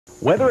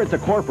Whether it's a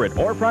corporate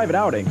or private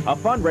outing, a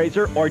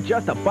fundraiser, or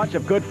just a bunch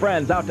of good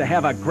friends out to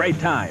have a great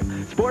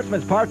time,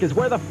 Sportsman's Park is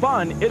where the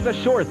fun is a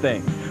sure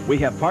thing. We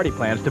have party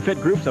plans to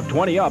fit groups of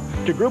 20 up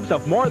to groups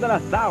of more than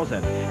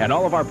 1,000. And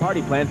all of our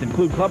party plans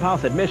include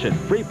clubhouse admission,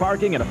 free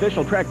parking, an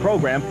official track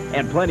program,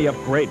 and plenty of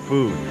great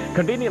food.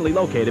 Conveniently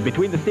located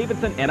between the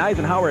Stevenson and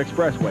Eisenhower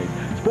Expressways,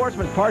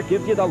 Sportsman's Park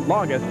gives you the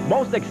longest,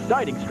 most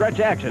exciting stretch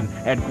action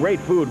and great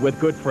food with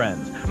good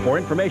friends. For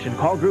information,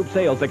 call Group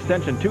Sales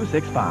Extension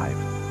 265.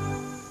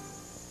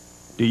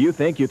 Do you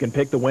think you can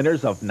pick the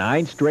winners of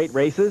 9 straight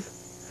races?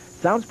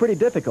 Sounds pretty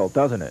difficult,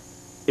 doesn't it?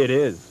 It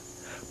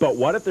is. But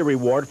what if the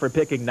reward for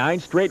picking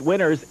 9 straight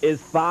winners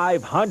is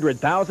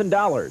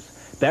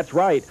 $500,000? That's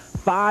right,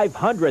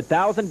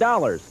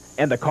 $500,000.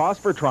 And the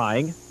cost for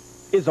trying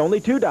is only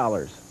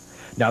 $2.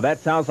 Now that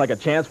sounds like a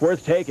chance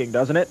worth taking,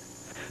 doesn't it?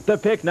 The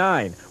Pick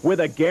 9 with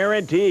a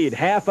guaranteed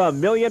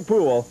 $500,000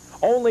 pool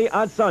only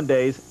on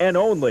Sundays and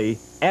only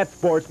at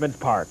Sportsman's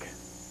Park.